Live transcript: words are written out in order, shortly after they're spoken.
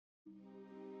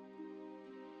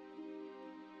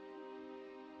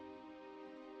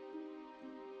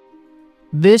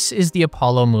This is the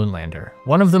Apollo moonlander,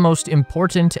 one of the most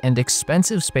important and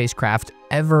expensive spacecraft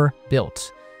ever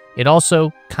built. It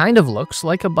also kind of looks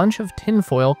like a bunch of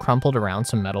tinfoil crumpled around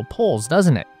some metal poles,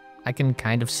 doesn't it? I can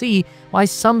kind of see why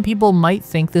some people might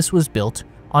think this was built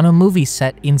on a movie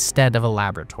set instead of a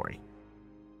laboratory.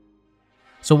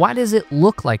 So why does it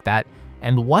look like that,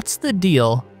 and what's the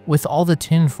deal with all the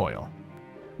tinfoil?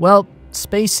 Well,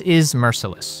 space is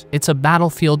merciless. It's a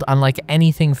battlefield unlike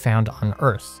anything found on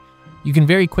Earth. You can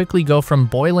very quickly go from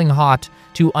boiling hot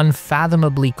to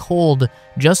unfathomably cold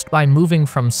just by moving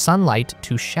from sunlight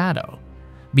to shadow.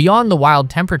 Beyond the wild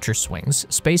temperature swings,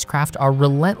 spacecraft are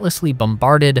relentlessly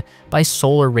bombarded by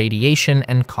solar radiation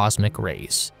and cosmic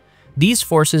rays. These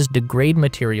forces degrade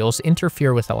materials,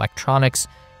 interfere with electronics,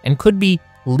 and could be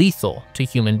lethal to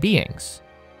human beings.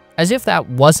 As if that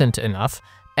wasn't enough,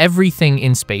 everything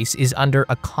in space is under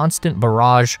a constant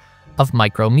barrage of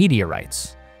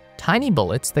micrometeorites. Tiny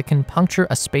bullets that can puncture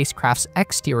a spacecraft's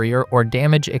exterior or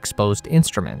damage exposed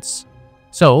instruments.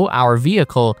 So our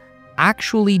vehicle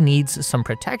actually needs some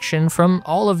protection from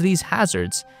all of these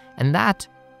hazards, and that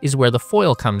is where the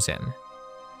foil comes in.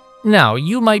 Now,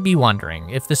 you might be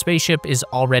wondering, if the spaceship is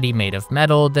already made of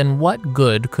metal, then what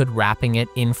good could wrapping it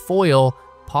in foil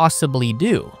possibly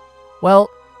do? Well,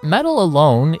 metal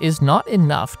alone is not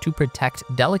enough to protect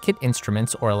delicate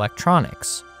instruments or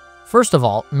electronics. First of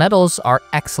all, metals are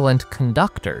excellent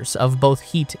conductors of both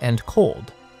heat and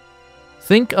cold.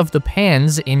 Think of the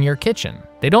pans in your kitchen.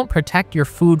 They don't protect your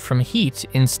food from heat.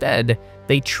 Instead,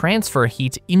 they transfer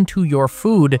heat into your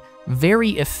food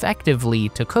very effectively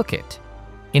to cook it.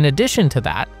 In addition to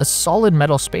that, a solid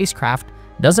metal spacecraft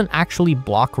doesn't actually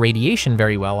block radiation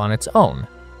very well on its own.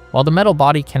 While the metal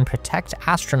body can protect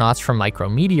astronauts from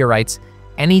micrometeorites,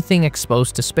 anything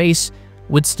exposed to space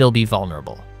would still be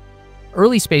vulnerable.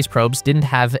 Early space probes didn't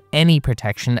have any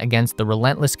protection against the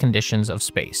relentless conditions of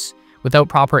space. Without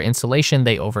proper insulation,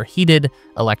 they overheated,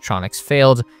 electronics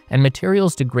failed, and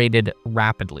materials degraded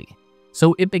rapidly.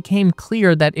 So it became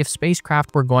clear that if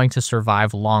spacecraft were going to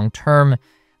survive long-term,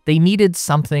 they needed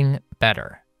something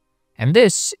better. And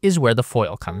this is where the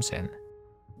foil comes in.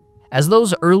 As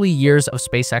those early years of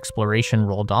space exploration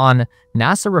rolled on,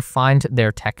 NASA refined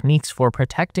their techniques for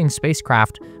protecting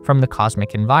spacecraft from the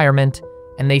cosmic environment,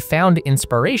 and they found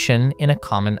inspiration in a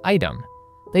common item.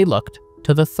 They looked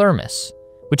to the thermos,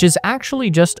 which is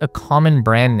actually just a common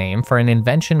brand name for an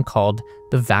invention called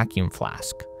the vacuum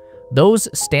flask. Those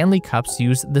Stanley cups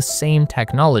use the same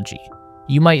technology.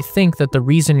 You might think that the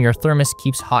reason your thermos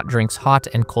keeps hot drinks hot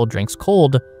and cold drinks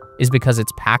cold is because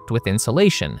it's packed with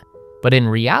insulation. But in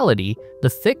reality, the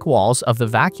thick walls of the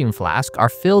vacuum flask are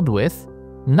filled with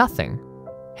nothing.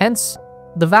 Hence,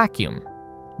 the vacuum.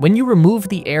 When you remove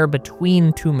the air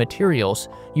between two materials,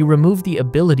 you remove the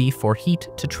ability for heat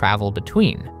to travel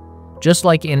between. Just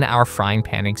like in our frying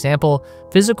pan example,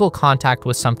 physical contact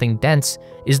with something dense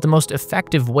is the most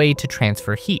effective way to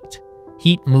transfer heat.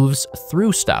 Heat moves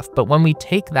through stuff, but when we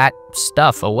take that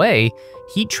stuff away,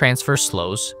 heat transfer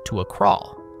slows to a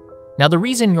crawl. Now, the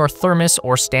reason your thermos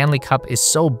or Stanley cup is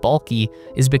so bulky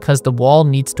is because the wall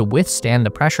needs to withstand the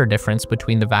pressure difference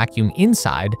between the vacuum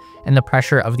inside and the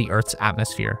pressure of the Earth's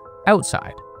atmosphere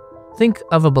outside. Think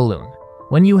of a balloon.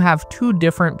 When you have two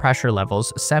different pressure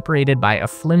levels separated by a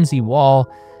flimsy wall,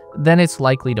 then it's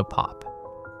likely to pop.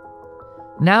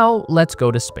 Now, let's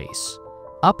go to space.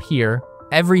 Up here,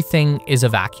 everything is a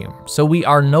vacuum, so we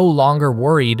are no longer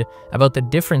worried about the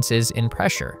differences in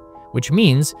pressure, which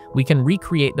means we can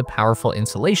recreate the powerful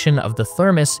insulation of the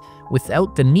thermos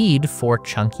without the need for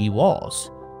chunky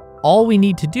walls. All we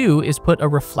need to do is put a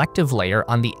reflective layer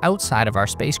on the outside of our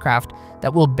spacecraft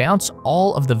that will bounce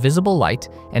all of the visible light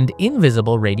and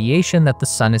invisible radiation that the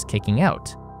sun is kicking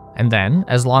out. And then,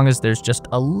 as long as there's just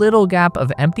a little gap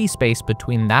of empty space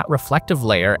between that reflective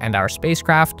layer and our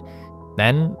spacecraft,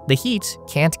 then the heat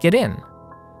can't get in.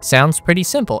 Sounds pretty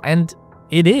simple, and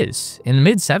it is. In the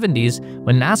mid-70s,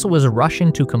 when NASA was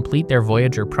rushing to complete their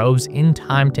Voyager probes in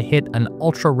time to hit an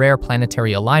ultra-rare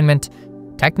planetary alignment,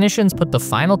 technicians put the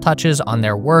final touches on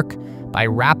their work by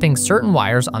wrapping certain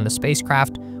wires on the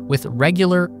spacecraft with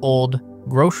regular, old,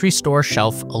 grocery store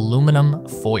shelf aluminum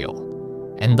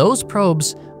foil. And those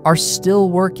probes are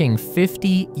still working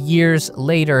 50 years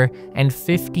later and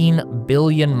 15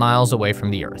 billion miles away from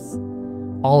the Earth.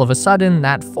 All of a sudden,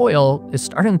 that foil is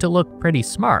starting to look pretty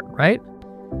smart, right?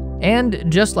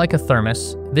 And just like a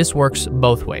thermos, this works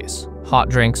both ways. Hot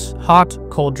drinks hot,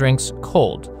 cold drinks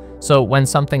cold. So when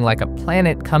something like a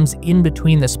planet comes in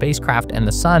between the spacecraft and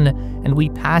the sun, and we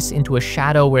pass into a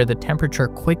shadow where the temperature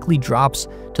quickly drops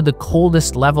to the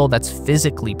coldest level that's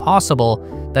physically possible,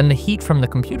 then the heat from the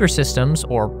computer systems,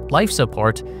 or life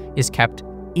support, is kept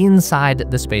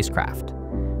inside the spacecraft.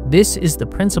 This is the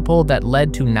principle that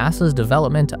led to NASA's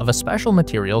development of a special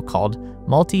material called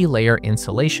multi-layer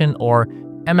insulation, or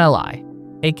MLI,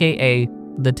 aka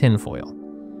the tinfoil.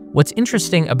 What's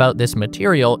interesting about this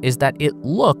material is that it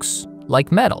looks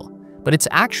like metal, but it's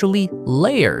actually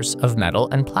layers of metal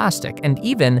and plastic, and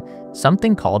even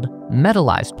something called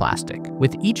metallized plastic,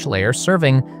 with each layer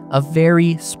serving a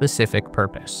very specific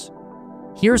purpose.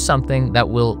 Here's something that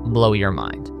will blow your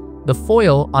mind. The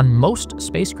foil on most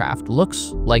spacecraft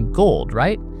looks like gold,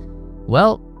 right?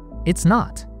 Well, it's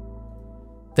not.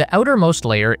 The outermost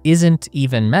layer isn't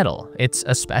even metal. It's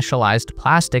a specialized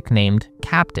plastic named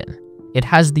Captain. It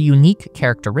has the unique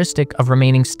characteristic of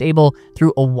remaining stable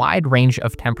through a wide range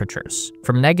of temperatures,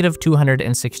 from negative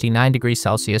 269 degrees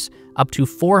Celsius up to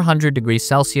 400 degrees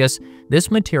Celsius. This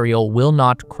material will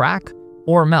not crack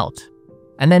or melt.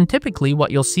 And then typically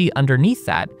what you'll see underneath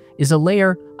that is a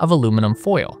layer of aluminum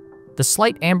foil. The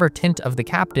slight amber tint of the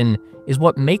Captain is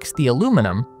what makes the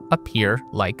aluminum appear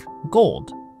like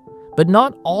gold. But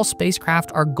not all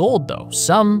spacecraft are gold though.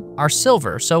 Some are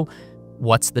silver, so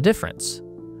what's the difference?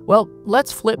 Well,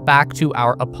 let's flip back to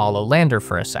our Apollo lander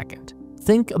for a second.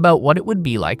 Think about what it would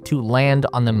be like to land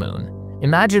on the moon.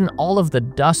 Imagine all of the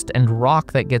dust and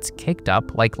rock that gets kicked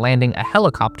up like landing a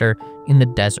helicopter in the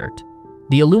desert.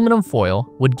 The aluminum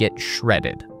foil would get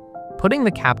shredded. Putting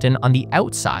the Captain on the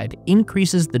outside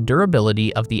increases the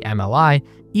durability of the MLI,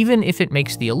 even if it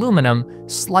makes the aluminum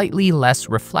slightly less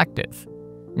reflective.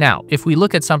 Now, if we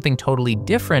look at something totally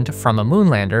different from a moon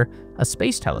lander, a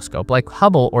space telescope like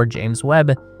Hubble or James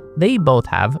Webb, they both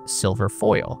have silver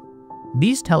foil.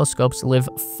 These telescopes live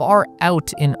far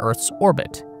out in Earth's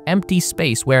orbit, empty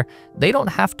space where they don't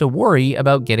have to worry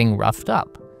about getting roughed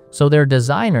up. So their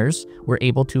designers were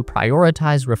able to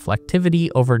prioritize reflectivity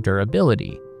over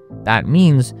durability. That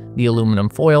means the aluminum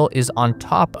foil is on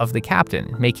top of the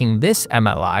Captain, making this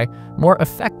MLI more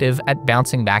effective at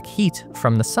bouncing back heat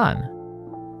from the sun.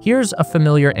 Here's a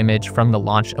familiar image from the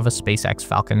launch of a SpaceX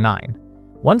Falcon 9.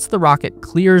 Once the rocket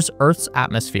clears Earth's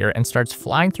atmosphere and starts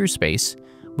flying through space,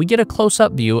 we get a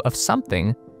close-up view of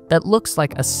something that looks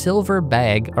like a silver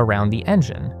bag around the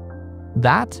engine.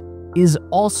 That is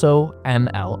also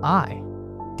MLI.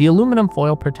 The aluminum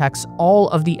foil protects all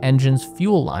of the engine's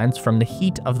fuel lines from the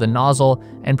heat of the nozzle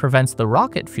and prevents the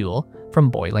rocket fuel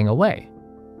from boiling away.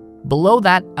 Below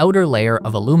that outer layer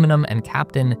of aluminum and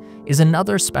Captain is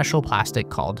another special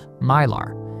plastic called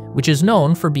mylar, which is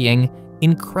known for being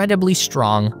incredibly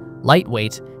strong,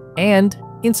 lightweight, and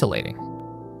insulating.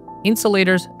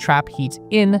 Insulators trap heat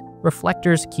in,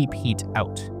 reflectors keep heat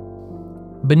out.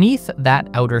 Beneath that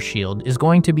outer shield is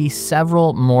going to be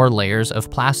several more layers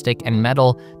of plastic and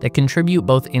metal that contribute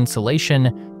both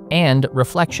insulation and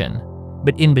reflection.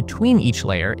 But in between each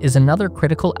layer is another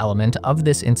critical element of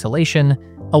this insulation,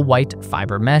 a white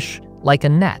fiber mesh, like a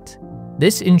net.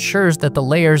 This ensures that the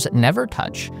layers never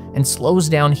touch and slows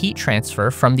down heat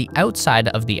transfer from the outside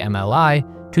of the MLI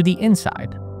to the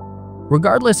inside.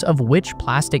 Regardless of which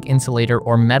plastic insulator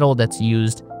or metal that's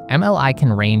used, MLI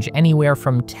can range anywhere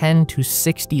from 10 to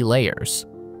 60 layers.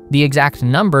 The exact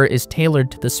number is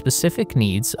tailored to the specific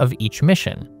needs of each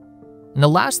mission. And the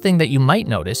last thing that you might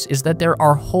notice is that there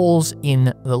are holes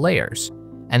in the layers.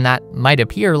 And that might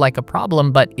appear like a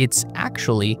problem, but it's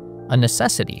actually a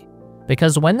necessity.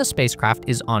 Because when the spacecraft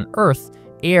is on Earth,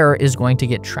 air is going to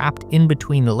get trapped in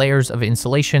between the layers of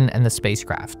insulation and the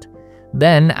spacecraft.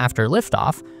 Then, after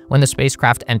liftoff, when the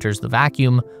spacecraft enters the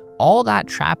vacuum, all that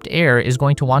trapped air is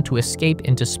going to want to escape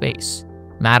into space.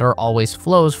 Matter always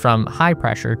flows from high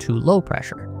pressure to low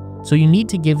pressure. So you need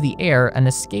to give the air an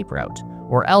escape route,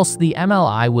 or else the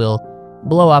MLI will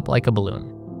blow up like a balloon.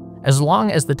 As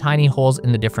long as the tiny holes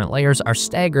in the different layers are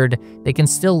staggered, they can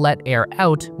still let air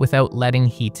out without letting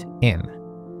heat in.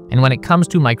 And when it comes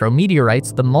to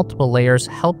micrometeorites, the multiple layers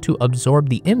help to absorb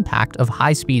the impact of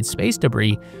high-speed space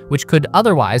debris, which could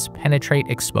otherwise penetrate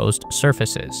exposed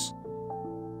surfaces.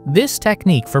 This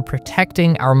technique for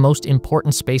protecting our most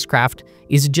important spacecraft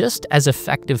is just as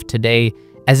effective today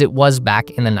as it was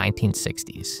back in the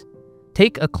 1960s.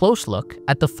 Take a close look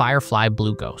at the Firefly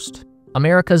Blue Ghost,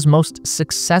 America's most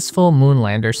successful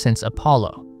moonlander since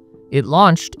Apollo. It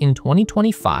launched in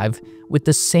 2025 with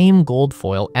the same gold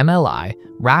foil MLI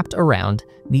wrapped around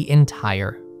the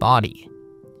entire body.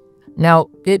 Now,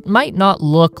 it might not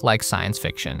look like science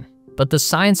fiction, but the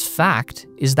science fact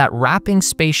is that wrapping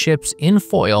spaceships in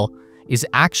foil is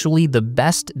actually the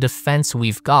best defense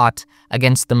we've got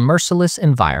against the merciless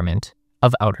environment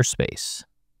of outer space.